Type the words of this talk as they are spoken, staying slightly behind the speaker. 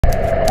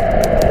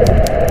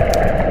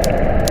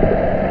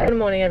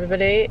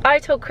everybody. I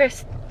told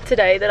Chris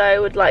today that I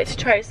would like to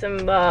try some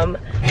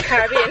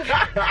Caribbean,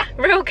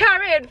 real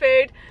Caribbean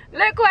food.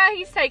 Look where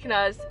he's taken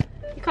us.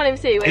 You can't even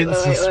see. Wait.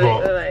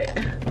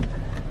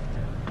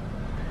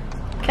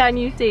 Can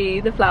you see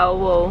the flower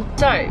wall?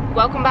 So,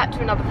 welcome back to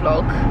another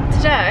vlog.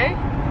 Today,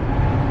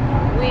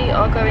 we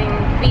are going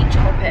beach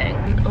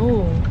hopping.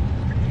 Oh,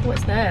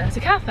 what's there? It's a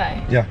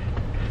cafe? Yeah.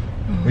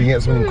 We can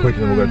get something quick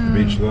and then we'll go to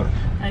the beach for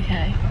that.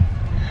 Okay.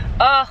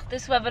 Oh,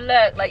 this weather,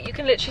 look, like you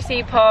can literally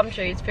see palm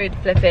trees through the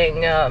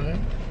flipping,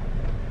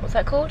 what's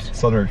that called?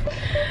 Sunroof.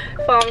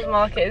 Farmers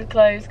market is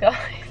closed, guys.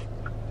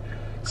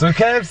 So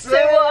KFC! So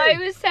what I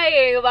was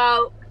saying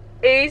about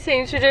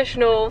eating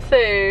traditional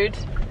food,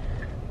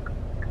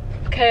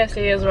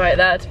 KFC is right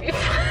there to be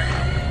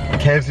fair.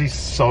 KFC's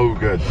so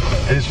good.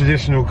 And it's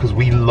traditional because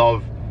we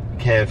love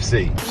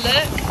KFC.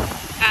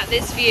 Look at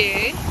this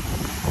view.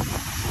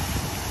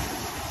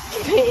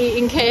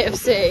 Eating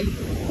KFC.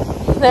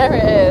 There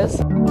it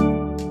is.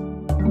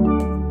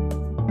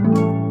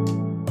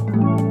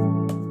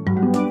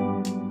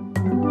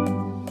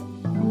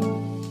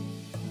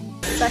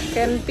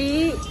 Second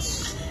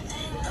beach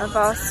of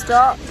our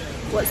stop.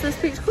 What's this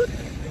beach called?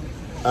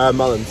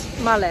 Mullins.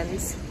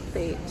 Mullins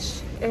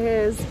Beach. It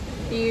is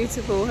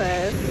beautiful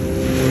here.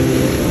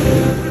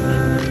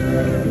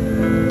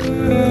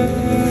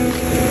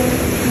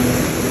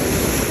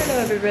 Hello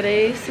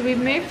everybody. So we've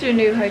moved to a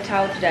new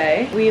hotel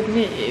today. We have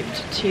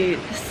moved to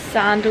the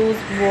Sandals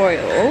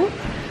Royal,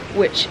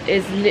 which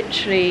is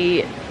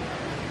literally,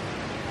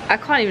 I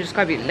can't even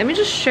describe it. Let me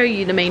just show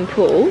you the main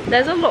pool.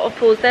 There's a lot of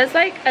pools. There's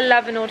like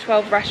 11 or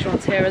 12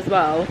 restaurants here as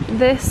well.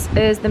 This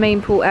is the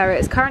main pool area.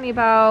 It's currently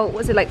about,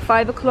 what's it, like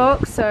 5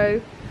 o'clock?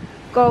 So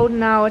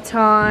golden hour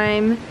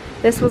time.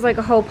 This was like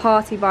a whole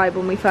party vibe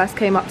when we first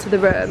came up to the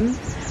room.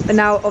 But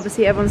now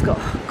obviously everyone's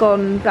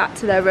gone back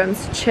to their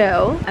rooms to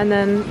chill. And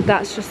then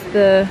that's just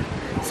the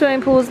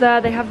swimming pools there.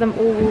 They have them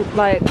all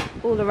like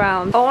all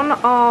around. On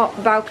our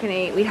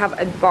balcony we have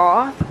a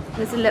bar.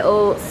 There's a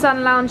little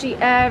sun loungy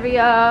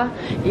area.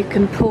 You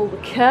can pull the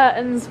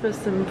curtains for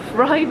some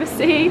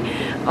privacy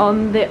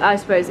on the, I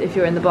suppose, if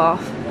you're in the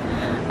bath.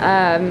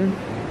 And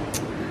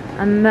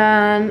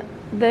then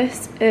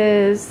this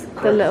is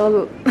the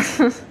little.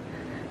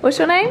 What's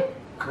your name?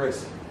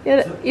 Chris. You're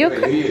Wait,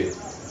 who are you?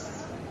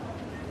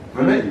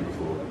 I met you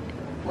before.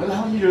 What the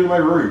hell are you doing in my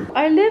room?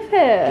 I live here.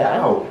 Get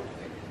out.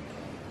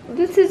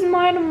 This is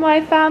mine and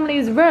my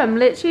family's room.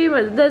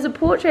 Literally, there's a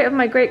portrait of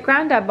my great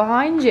granddad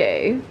behind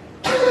you.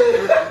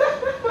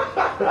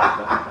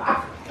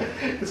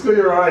 It's got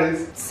your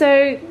eyes.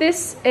 So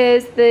this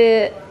is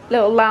the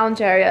little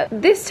lounge area.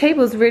 This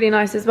table's really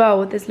nice as well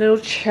with this little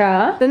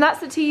chair. Then that's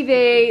the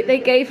TV. They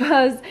gave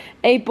us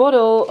a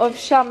bottle of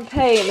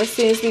champagne as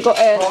soon as we got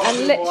in,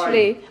 and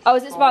literally, oh,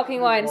 is it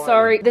sparkling wine?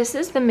 Sorry. This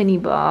is the mini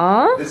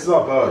bar. This is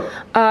our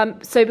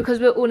bird. So because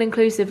we're all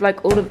inclusive,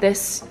 like all of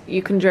this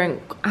you can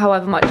drink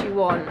however much you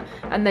want,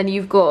 and then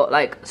you've got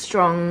like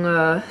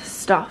strong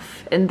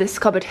stuff in this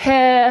cupboard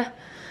here.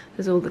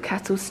 There's all the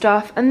kettle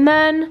stuff, and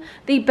then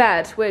the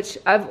bed, which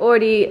I've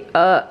already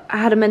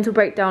had a mental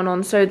breakdown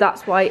on, so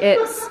that's why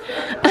it's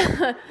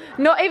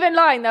not even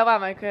lying though,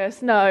 am I,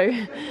 Chris? No.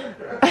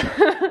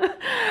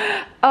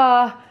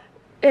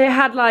 It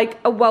had like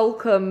a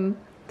welcome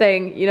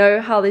thing, you know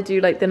how they do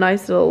like the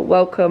nice little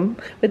welcome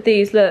with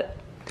these, look,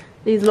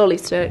 these lolly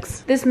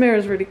sticks. This mirror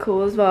is really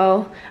cool as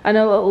well, and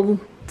a little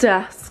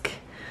desk,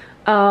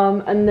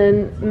 and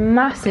then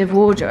massive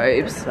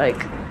wardrobes,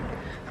 like.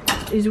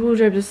 These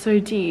wardrobes are so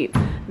deep.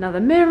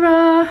 Another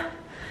mirror,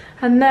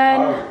 and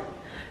then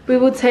we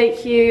will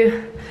take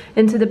you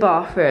into the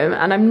bathroom,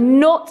 and I'm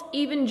not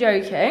even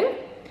joking,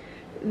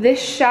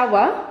 this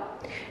shower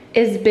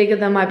is bigger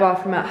than my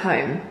bathroom at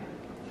home.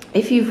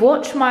 If you've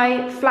watched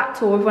my flat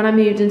tour of when I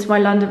moved into my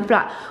London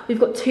flat, we've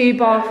got 2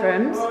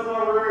 bathrooms.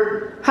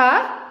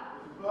 Huh?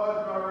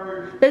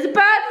 There's a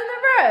bird in the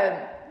room?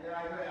 Yeah,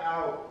 I got it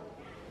out.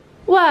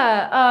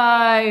 Where?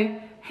 Oh.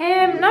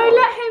 Him? No,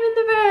 let him in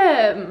the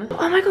room.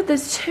 Oh my god,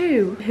 there's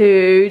 2.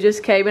 Who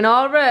just came in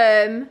our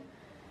room?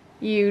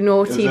 You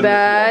naughty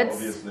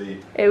birds.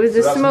 It was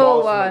a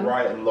small one. On the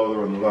right and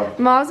Lola on the left.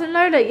 Mars and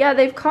Lola, yeah,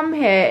 they've come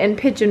here in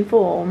pigeon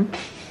form.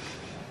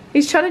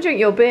 He's trying to drink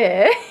your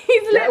beer.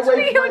 He's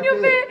literally on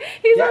your beer.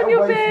 He's on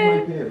your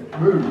beer.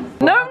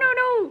 Move. No.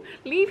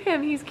 Leave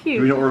him, he's cute.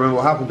 Do you not remember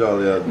what happened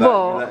earlier? That what?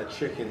 You let a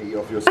chicken eat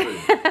off your spoon.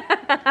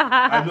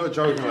 I'm not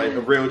joking, like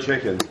a real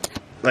chicken.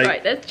 Like,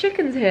 right, there's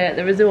chickens here at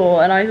the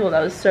resort, and I thought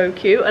that was so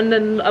cute. And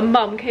then a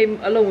mum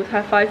came along with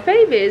her 5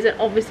 babies, and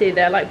obviously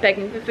they're like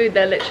begging for food.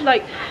 They're literally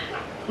like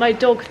my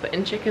dogs, but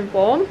in chicken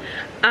form.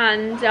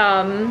 And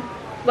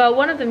well,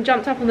 one of them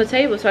jumped up on the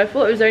table, so I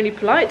thought it was only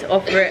polite to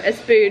offer it a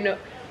spoon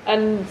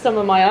and some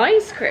of my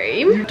ice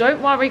cream.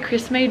 Don't worry,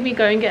 Chris made me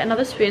go and get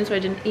another spoon so I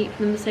didn't eat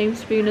from the same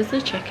spoon as the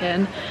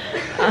chicken.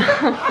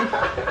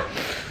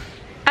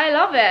 I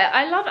love it,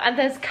 and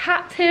there's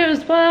cats here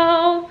as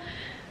well.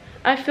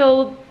 I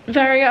feel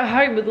very at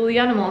home with all the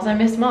animals. I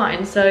miss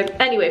mine. So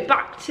anyway,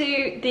 back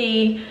to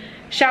the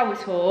shower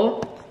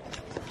tour.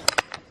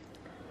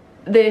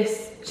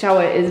 This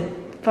shower is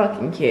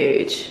fucking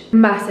huge.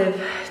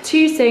 Massive.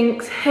 2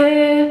 sinks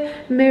here,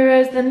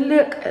 mirrors, then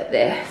look at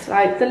this.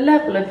 Like the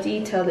level of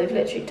detail, they've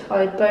literally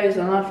tied bows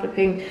on our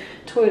flipping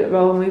toilet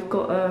roll, and we've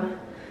got a,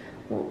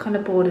 what kind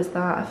of board is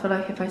that? I feel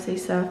like if I say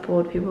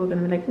surfboard, people are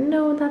gonna be like,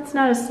 no, that's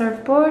not a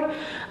surfboard.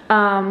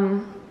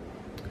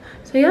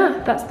 So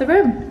yeah, that's the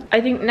room.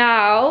 I think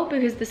now,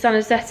 because the sun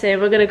is setting,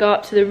 we're gonna go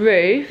up to the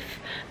roof.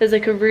 There's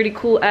like a really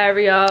cool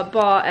area,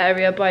 bar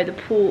area by the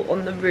pool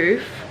on the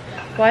roof.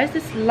 Why is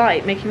this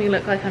light making me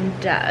look like I'm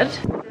dead?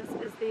 This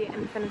is the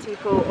infinity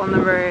pool on the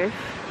roof.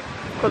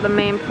 Got the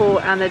main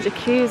pool and the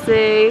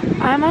jacuzzi.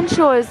 I'm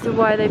unsure as to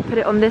why they put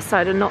it on this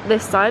side and not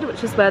this side,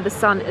 which is where the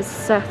sun is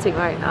setting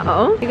right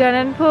now. You going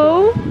in,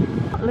 pool?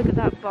 Look at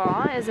that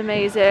bar, it's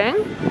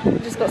amazing.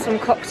 We've just got some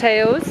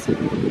cocktails.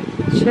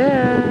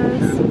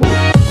 Cheers.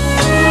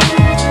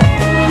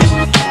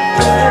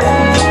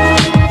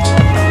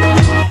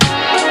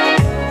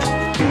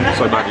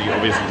 So Maddie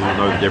obviously doesn't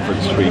know the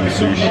difference between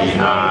sushi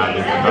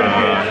and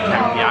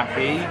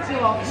teppanyaki.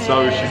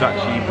 So she's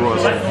actually brought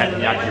us to the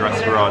teppanyaki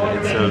restaurant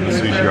instead of the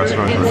sushi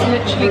restaurant. It's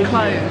literally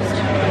closed.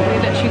 We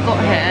literally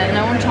got here,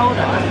 no one told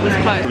us it was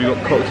closed. We've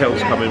got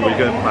cocktails coming, we're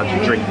going to plan to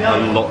drink a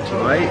lot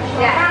tonight.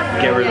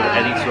 Get rid of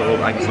any sort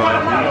of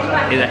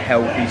anxiety in a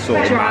healthy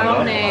sort of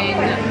manner. Drowning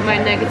my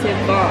negative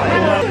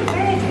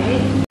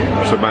vibe.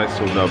 So Maddie's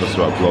still nervous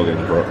about vlogging,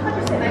 but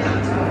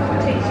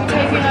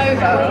Taking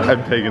over.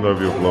 I'm taking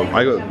over your vlog.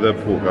 I got the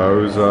pork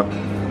gyoza.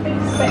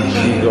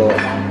 She got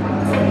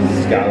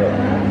scallop.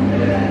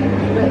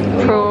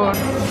 Prawn.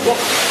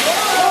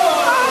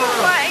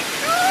 Oh my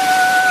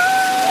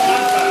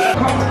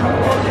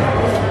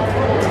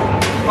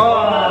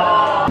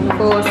god.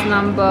 Course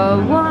number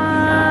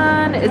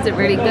 1. Is it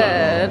really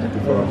good?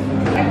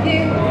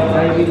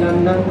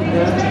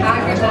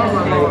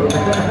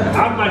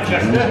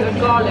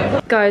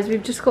 Guys,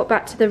 we've just got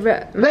back to the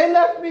room. They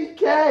left me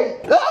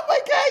cake! Oh, my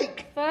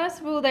cake!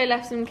 First of all, they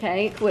left some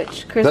cake,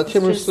 which Chris That's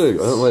tiramisu. I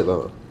don't like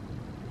that.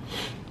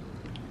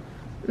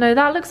 No,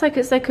 that looks like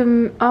it's like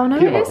a... Oh no,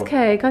 it is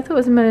cake. I thought it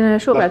was a millionaire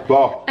shortbread.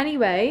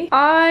 Anyway,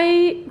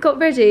 I got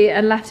ready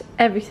and left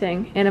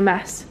everything in a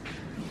mess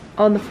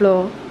on the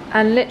floor.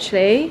 And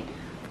literally,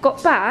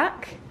 got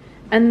back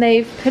and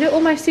they've put it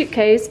on my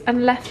suitcase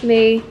and left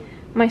me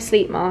my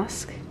sleep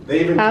mask.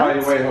 They even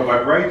tied away her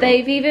vibrator.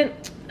 They've even...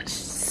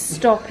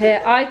 Stop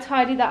it. I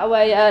tidied that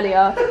away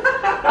earlier.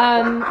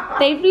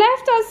 They've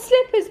left our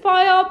slippers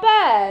by our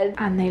bed.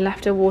 And they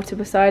left a water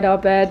beside our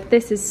bed.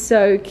 This is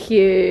so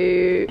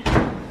cute.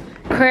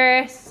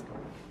 Chris,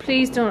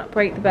 please don't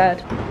break the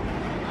bed.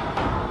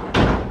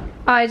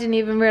 I didn't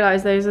even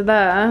realise those are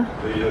there.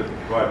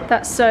 Right.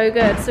 That's so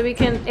good. So we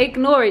can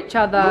ignore each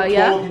other,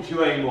 yeah?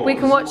 We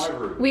can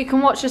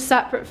watch a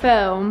separate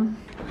film.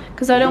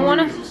 Because I don't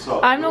want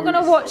to... I'm not going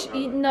to watch...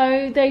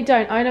 No, they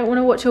don't. I don't want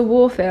to watch a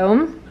war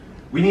film.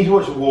 We need to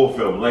watch a war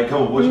film. Like,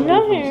 come on, watch a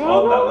war films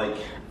aren't that like...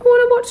 I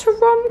want to watch a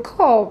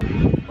rom-com.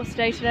 What's the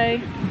day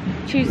today?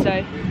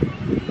 Tuesday.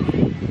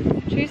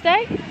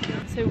 Tuesday?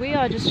 So we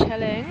are just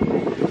chilling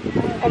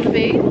on the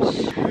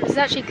beach. This is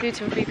actually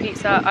gluten-free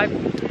pizza.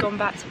 I've gone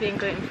back to being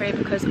gluten-free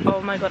because,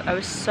 oh my god, I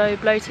was so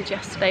bloated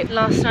yesterday.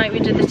 Last night we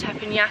did the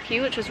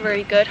teppanyaki, which was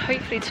really good.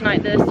 Hopefully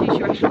tonight the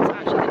sushi restaurant's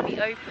actually going to be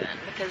open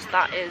because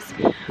that is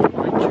what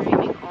I'm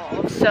dreaming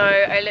of. So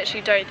I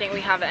literally don't think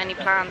we have any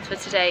plans for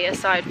today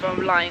aside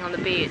from lying on the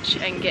beach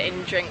and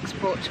getting drinks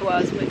brought to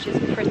us, which is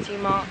pretty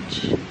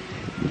much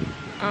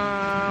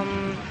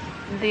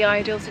the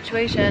ideal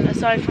situation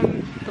aside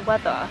from the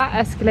weather. That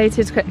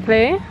escalated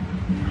quickly.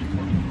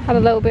 Had a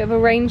little bit of a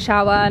rain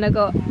shower and I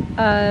got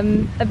a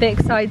bit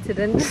excited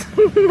and just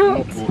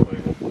knocked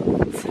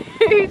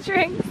 2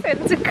 drinks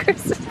into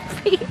Chris's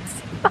pizza.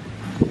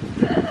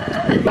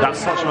 That's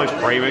such a nice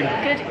framing.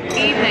 Good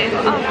evening.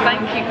 Oh,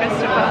 thank you,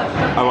 Christopher.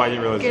 Oh, I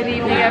didn't realise. Good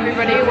evening,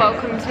 everybody.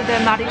 Welcome to the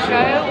Maddie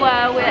show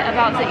where we're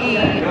about to eat,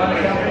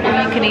 or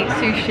you can eat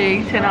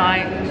sushi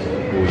tonight.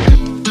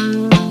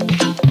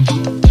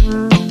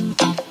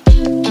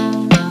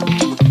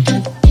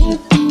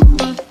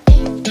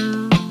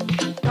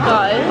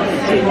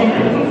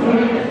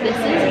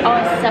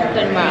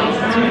 Second round.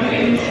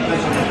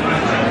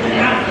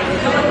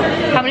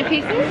 How many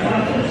pieces? 40.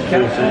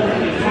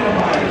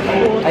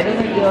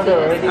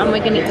 And we're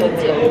going to eat it all.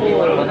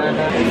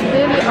 It's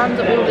really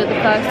under ordered the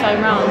first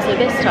time round, so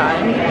this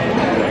time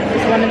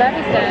it's one of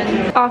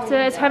everything.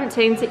 After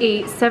attempting to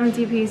eat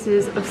 70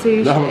 pieces of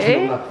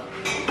sushi,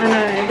 I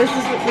know,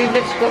 we've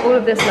literally got all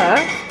of this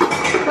left.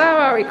 Where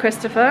are we,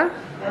 Christopher?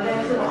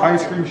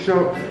 Ice cream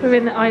shop. We're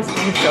in the ice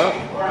cream shop.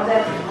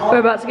 We're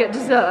about to get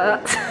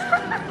dessert.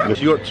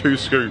 You got 2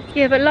 scoops.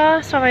 Yeah, but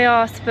last time I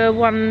asked for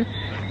one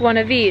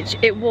of each,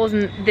 it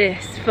wasn't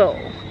this full.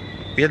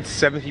 We had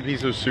 70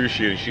 pieces of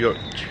sushi and she got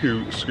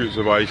 2 scoops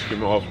of ice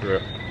cream after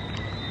it.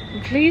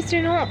 Please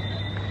do not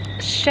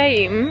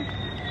shame.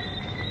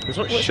 It's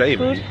not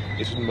shaming,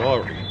 it's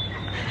admiring.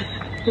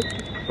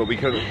 But we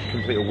couldn't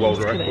complete a world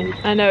record.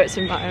 I know it's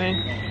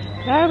admiring.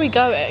 Where are we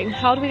going?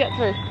 How do we get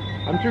through?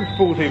 I'm too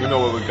full to even know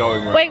where we're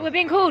going right. Wait, we're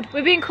being called.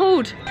 We're being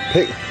called.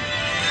 Pick.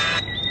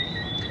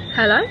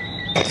 Hello?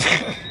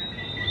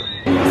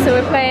 So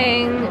we're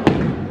playing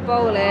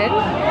bowling.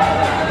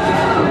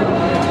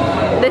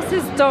 This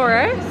is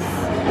Doris.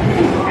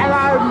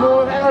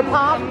 Hello,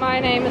 Pam. And my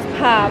name is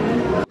Pam.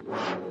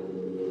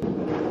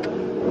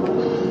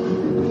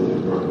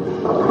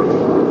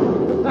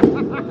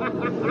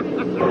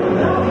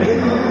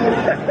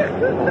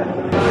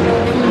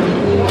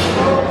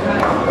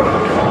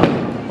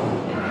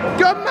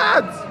 Go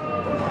mad!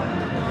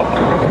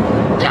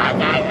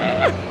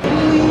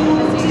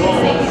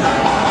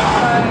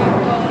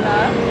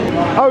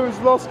 Oh, it's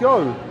last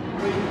go.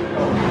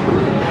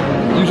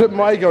 You took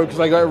my go because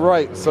I got it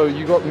right, so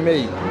you got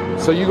me.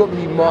 So you got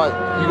me you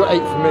got 8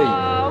 for me.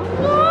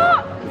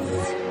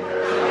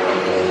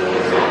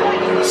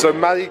 What? So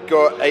Maddie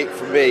got 8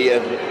 for me,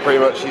 and pretty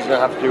much she's gonna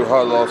have to do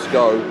her last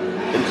go,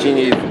 and she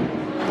needs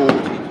 40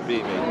 to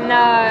beat me.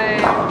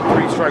 No.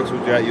 3 strikes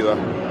will get you though.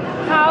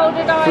 How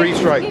did I 3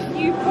 strikes. give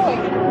you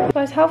points?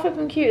 Guys, how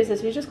flippin' cute is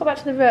this? We just got back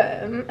to the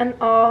room and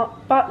our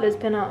butler's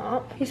been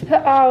up. He's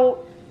put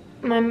out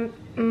my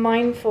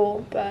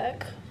mindful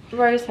book,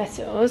 rose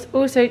petals.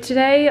 Also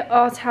today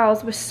our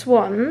towels were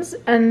swans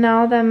and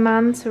now they're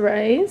manta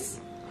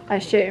rays, I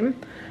assume.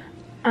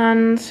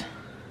 And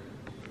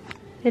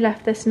he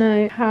left this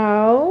note.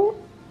 How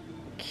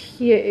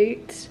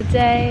cute.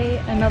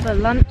 Today another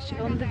lunch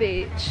on the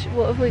beach.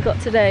 What have we got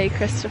today,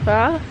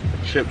 Christopher?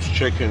 Chips,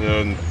 chicken,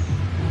 and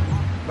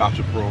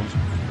battered prawns.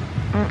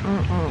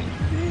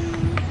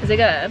 Is it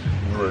good?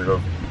 Really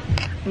good.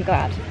 I'm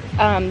glad.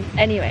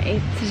 Anyway,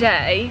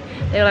 today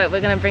they were like, we're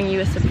gonna bring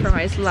you a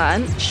surprise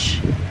lunch,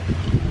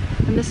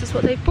 and this is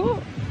what they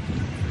brought.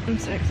 I'm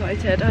so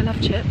excited. I love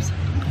chips.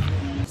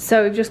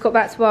 So we've just got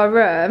back to our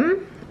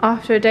room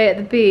after a day at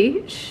the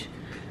beach.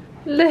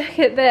 Look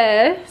at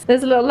this.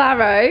 There's a little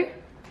Laro.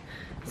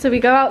 So we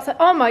go outside.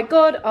 Oh my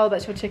god. Oh,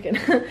 that's your chicken.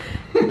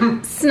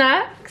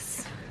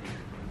 Snacks.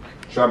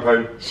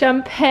 Champagne.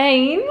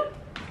 Champagne.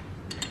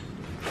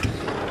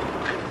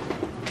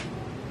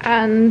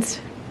 And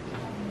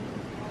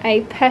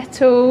a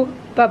petal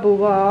bubble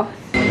bath.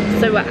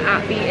 So we're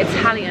at the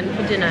Italian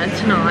for dinner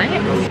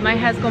tonight. My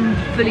hair's gone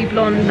fully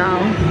blonde now.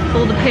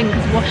 All the pink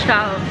is washed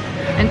out.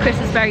 And Chris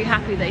is very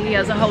happy that he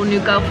has a whole new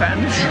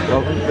girlfriend.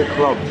 Welcome to the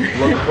club.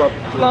 Blonde club.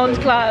 Blonde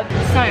club.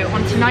 So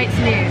on tonight's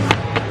news,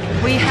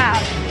 we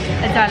have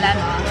a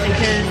dilemma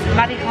because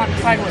Maddie can't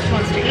decide what she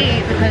wants to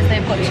eat because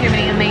they've got too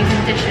many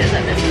amazing dishes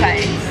at this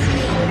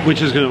place. We're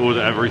just gonna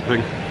order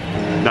everything.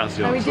 That's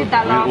the answer. We did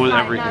that last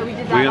night. Everything. No, we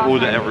did that We're last gonna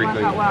order night.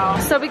 everything. Well.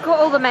 So we got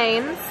all the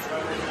mains,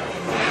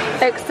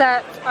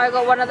 except I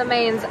got one of the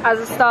mains as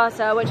a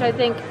starter, which I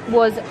think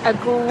was a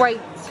great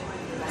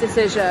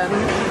decision.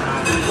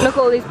 Look at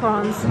all these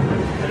prawns.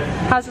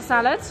 How's the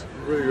salad?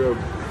 Really good.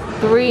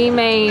 3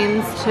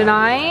 mains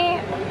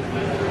tonight.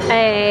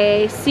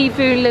 A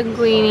seafood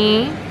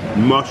linguine.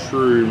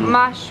 Mushroom.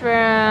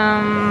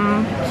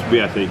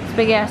 Spaghetti.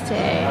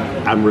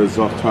 And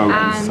risotto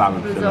and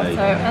salmon risotto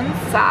fillet. and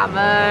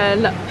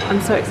salmon.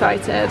 I'm so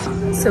excited.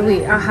 So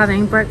we are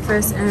having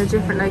breakfast in a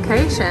different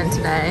location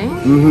today.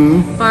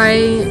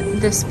 By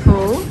this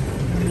pool.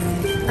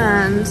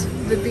 And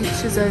the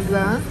beach is over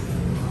there.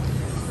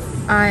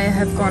 I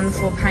have gone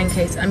for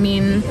pancakes. I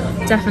mean,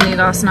 definitely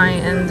last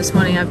night and this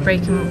morning I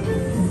broke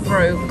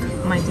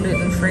my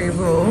gluten-free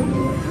rule.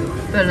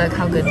 But look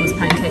how good these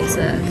pancakes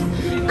look.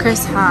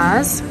 Chris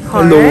has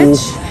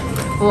porridge,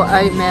 or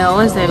oatmeal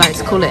as they like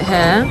to call it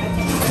here,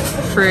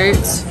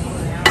 fruit,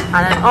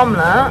 and an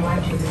omelette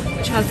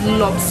which has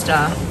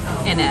lobster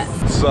in it.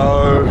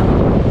 So,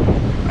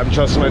 I'm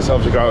trusting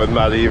myself to go out with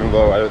Maddie even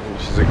though I don't think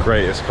she's the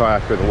greatest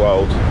kayaker in the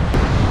world.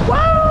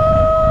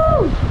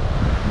 Woo!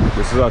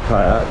 This is our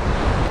kayak.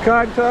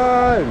 Kayak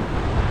time!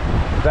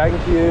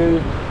 Thank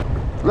you.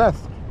 Left,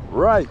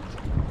 right,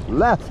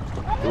 left,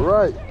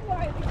 right,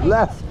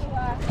 left,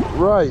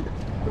 right,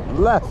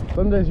 left.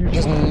 Some days you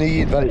just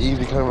need that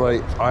easy kind of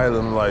like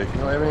island life,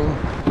 you know what I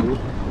mean?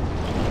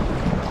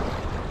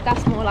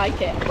 That's more like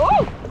it.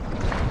 Oh!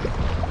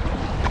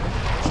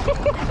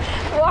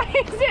 Why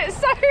is it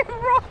so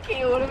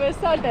rocky all of a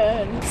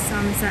sudden?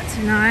 Sunset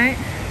tonight.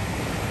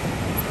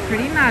 It's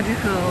pretty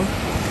magical.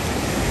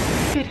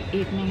 Good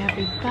evening,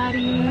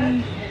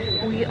 everybody.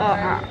 We are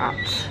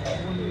at,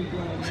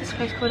 what's this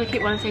place called? I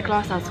keep wanting to say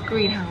Glass House.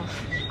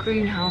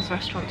 Greenhouse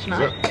restaurant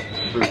tonight.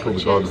 It's called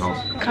the Garden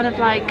House. Kind of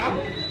like,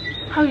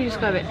 how do you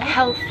describe it?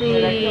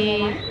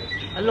 Healthy,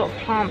 a lot of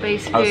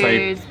plant-based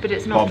foods, but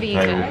it's not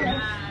vegan.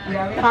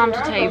 Farm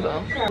to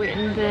table. We're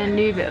in the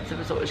new bit of the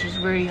resort, which is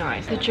really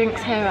nice. The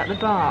drinks here at the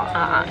bar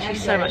are actually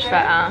so much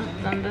better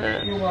than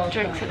the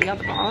drinks at the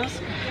other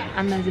bars.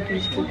 And there's a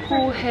beautiful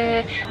pool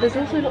here. There's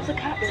also lots of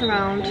cats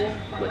around,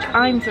 which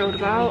I'm thrilled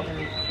about,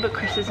 but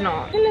Chris is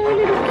not. Hello,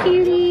 little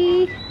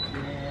cutie.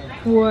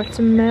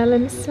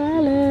 Watermelon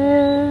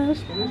salad.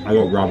 I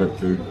got rabbit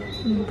food.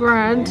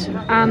 Bread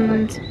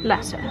and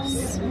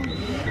lettuce.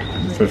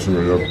 Fish and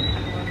really good.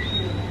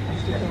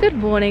 Good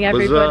morning,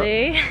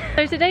 everybody.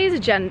 So today's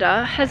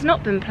agenda has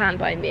not been planned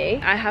by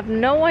me. I have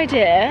no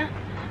idea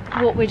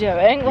what we're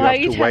doing. You have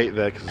to wait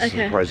there because the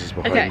surprise is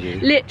behind you.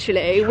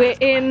 Literally, we're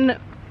in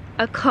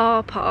a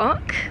car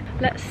park.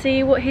 Let's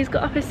see what he's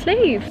got up his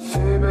sleeve. So,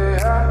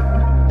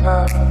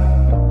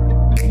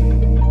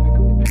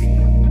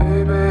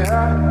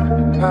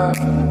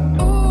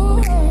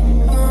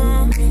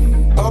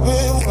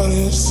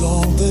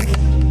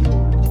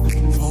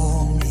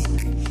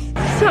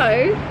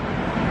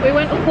 we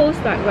went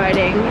horseback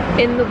riding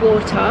in the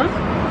water,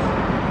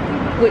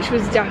 which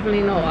was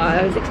definitely not what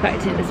I was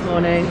expecting this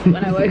morning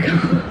when I woke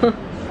up.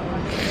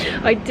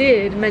 I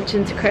did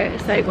mention to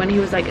Chris, like when he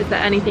was like, is there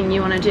anything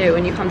you want to do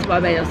when you come to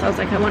Barbados? I was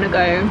like, I want to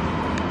go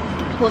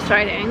horse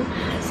riding.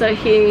 So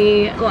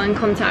he got in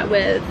contact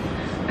with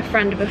a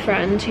friend of a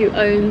friend who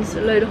owns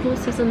a load of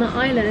horses on the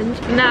island.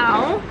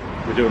 Now,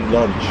 we're doing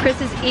lunch. Chris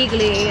is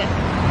eagerly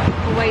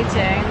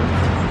waiting.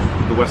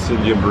 The West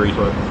Indian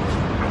burrito.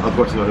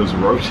 Otherwise known as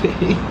roti.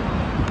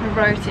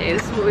 Roti,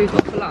 this is what we've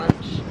got for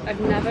lunch.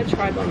 I've never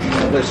tried one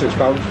before. They're £6.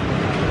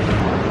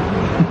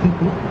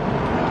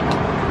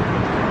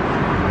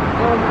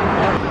 Oh my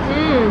god.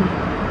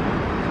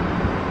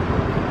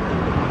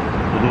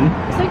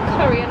 It's like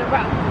curry and a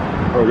wrap.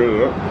 Oh, good, is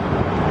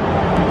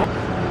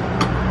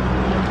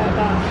Like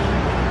that.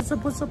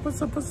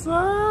 What's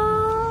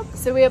up?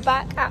 So we are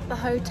back at the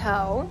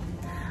hotel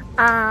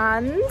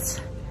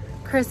and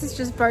Chris has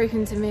just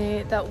broken to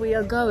me that we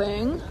are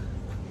going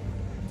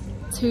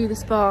to the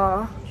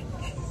spa.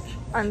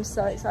 I'm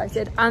so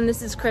excited, and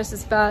this is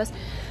Chris's first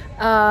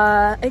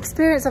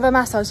experience of a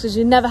massage, because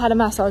you've never had a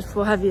massage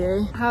before, have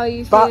you? How are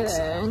you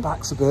feeling?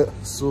 Back's a bit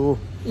sore.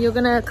 You're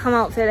gonna come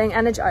out feeling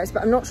energized,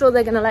 but I'm not sure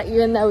they're gonna let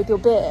you in there with your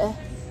beer.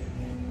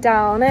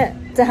 Down it,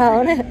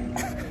 down it.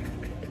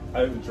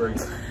 I don't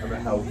drink, I'm a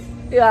health.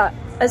 Yeah,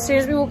 as soon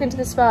as we walk into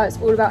the spa, it's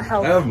all about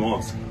health. I have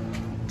mask.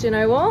 Do you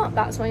know what?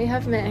 That's why you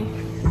have me.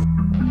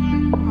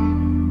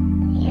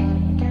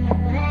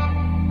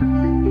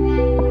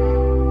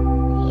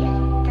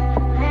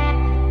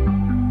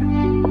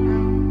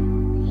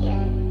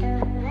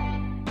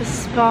 The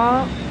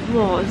spa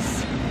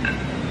was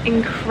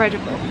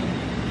incredible.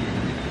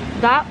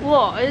 That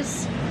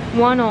was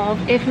one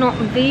of, if not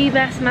the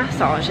best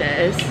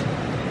massages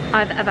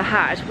I've ever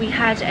had. We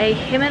had a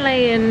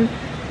Himalayan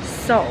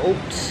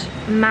salt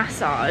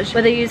massage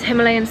where they use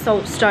Himalayan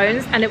salt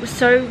stones, and it was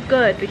so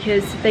good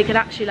because they could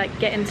actually like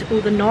get into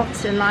all the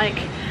knots, and like,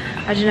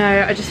 I don't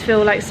know, I just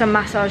feel like some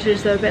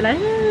massages they're a bit like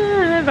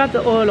rub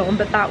the oil on,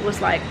 but that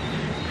was like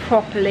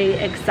properly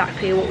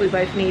exactly what we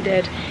both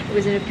needed. It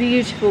was in a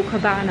beautiful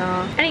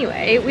cabana.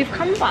 Anyway, we've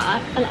come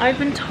back and I've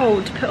been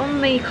told to put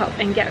on makeup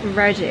and get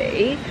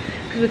ready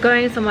because we're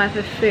going somewhere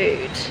for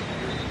food.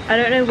 I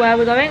don't know where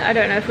we're going. I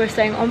don't know if we're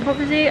staying on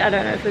property. I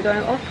don't know if we're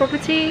going off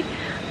property.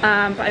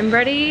 But I'm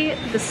ready.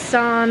 The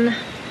sun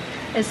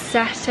is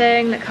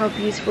setting. Look how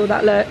beautiful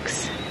that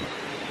looks.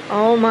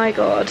 Oh my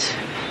god.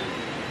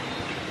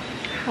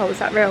 How is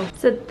that real?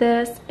 So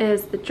this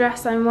is the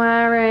dress I'm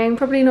wearing.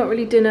 Probably not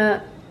really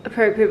dinner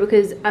appropriate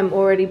because I'm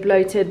already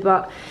bloated,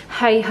 but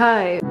hey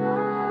ho.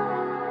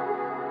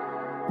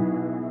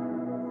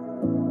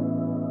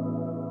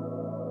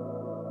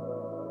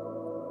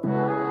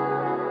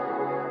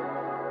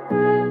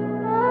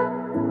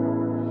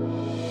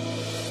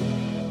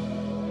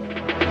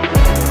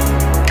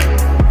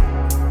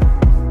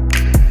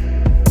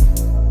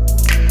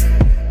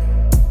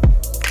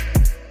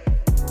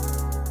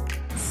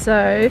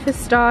 So for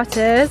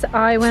starters,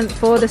 I went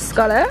for the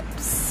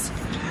scallops.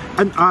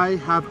 And I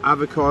have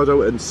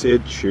avocado and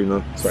seared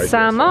tuna. Sorry,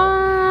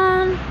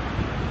 salmon,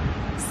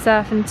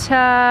 surf and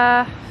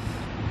turf.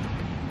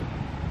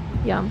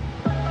 Yum.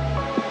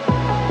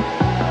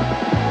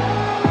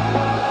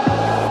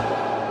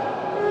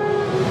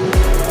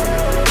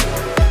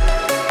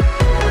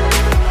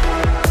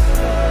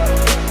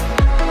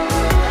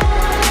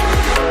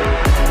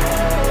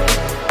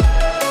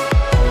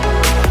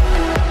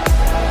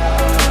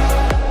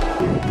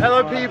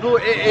 Hello people,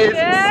 it is Good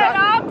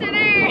afternoon.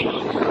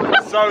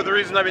 So the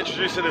reason I'm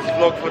introducing this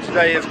vlog for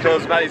today is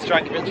because Maddie's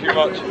drank a bit too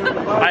much.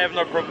 I have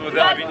no problem with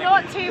that.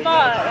 Not too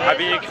much. I've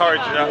been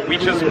encouraging her. We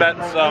just met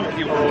some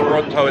people from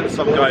Toronto and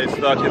some guy's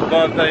 30th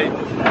birthday.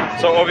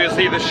 So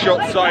obviously the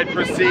shot side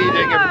proceeding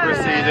and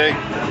proceeding.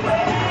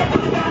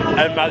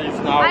 And Maddie's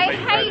now I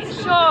hate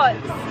shots.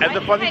 And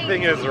the funny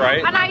thing is,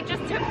 right? And I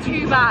just took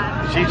 2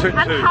 bags. She took 2.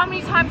 And how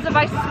many times have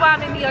I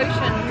swam in the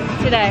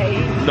ocean today?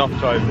 Enough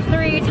times.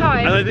 3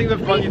 times. And I think the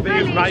funny thing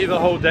is Maddie the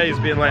whole day is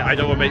being like, I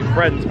don't want to make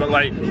friends, but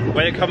like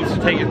when it comes to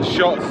taking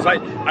shots, it's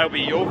like, I'll be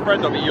your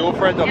friend, I'll be your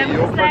friend, I'll be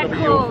your friend, I'll be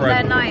your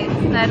friend. They're nice.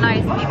 They're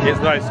nice people. It's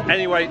nice.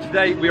 Anyway,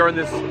 today we are in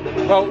this,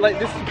 well, like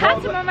this is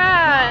part of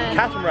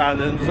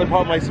catamaran, and it's a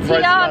part of my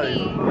surprise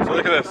today. So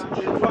look at this.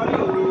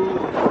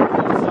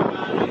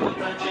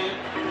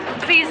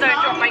 Please don't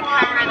drop my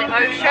camera in the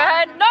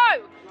ocean. No!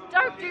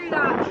 Don't do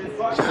that.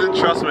 She doesn't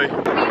trust me. We woke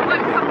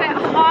up at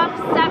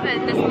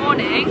 7:30 this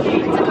morning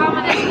to come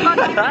on this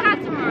fucking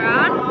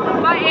catamaran,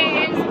 but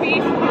it is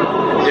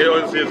beautiful. It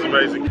honestly is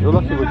amazing. You're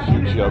lucky we're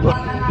cute together.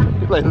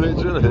 Like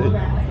literally.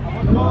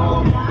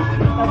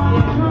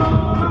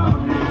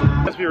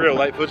 Let's be real,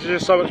 like footage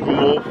is so much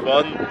more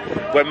fun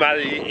when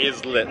Maddie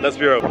is lit. Let's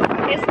be real.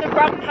 It's the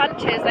rum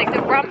punches. Like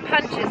the rum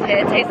punches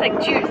here taste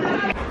like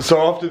juice.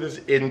 So after this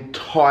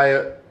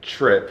entire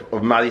trip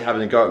of Maddie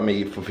having a go at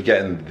me for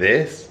forgetting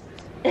this.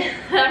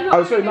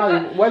 Oh, sorry,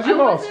 Maddie, where's your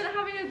mask? I wasn't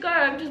having a go.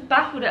 I'm just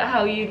baffled at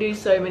how you lose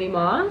so many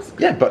masks.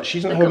 Yeah, but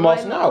she's not her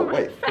mask now.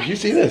 Wait, have you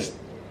seen this?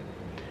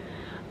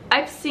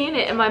 I've seen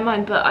it in my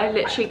mind, but I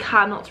literally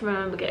cannot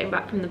remember getting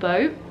back from the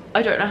boat.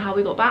 I don't know how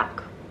we got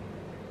back.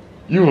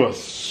 You were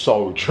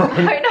so drunk.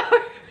 I know.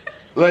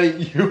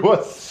 Like, you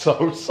were so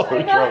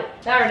drunk.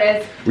 There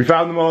it is. We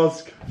found the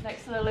mask.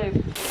 Next to the loop.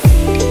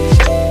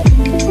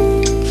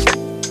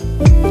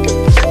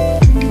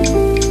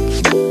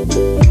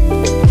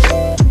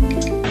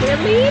 We're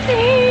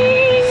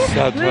leaving.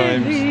 Sad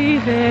times. We're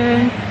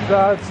leaving.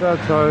 Sad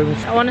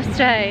times. I want to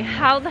stay.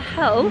 How the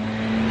hell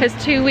has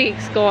 2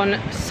 weeks gone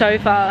so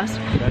fast?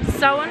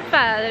 So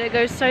unfair that it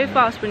goes so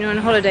fast when you're on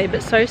holiday,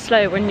 but so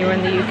slow when you're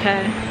in the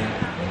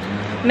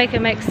UK. Make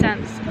it make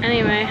sense.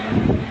 Anyway,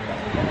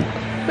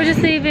 we're just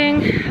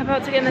leaving,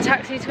 about to get in the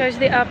taxi to go to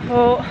the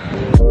airport.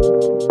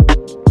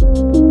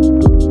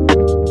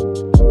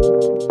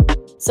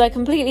 So I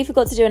completely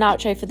forgot to do an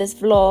outro for this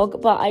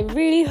vlog, but I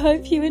really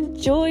hope you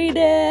enjoyed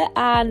it,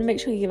 and make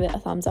sure you give it a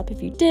thumbs up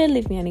if you did,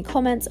 leave me any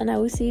comments, and I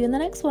will see you in the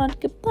next one.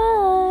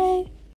 Goodbye.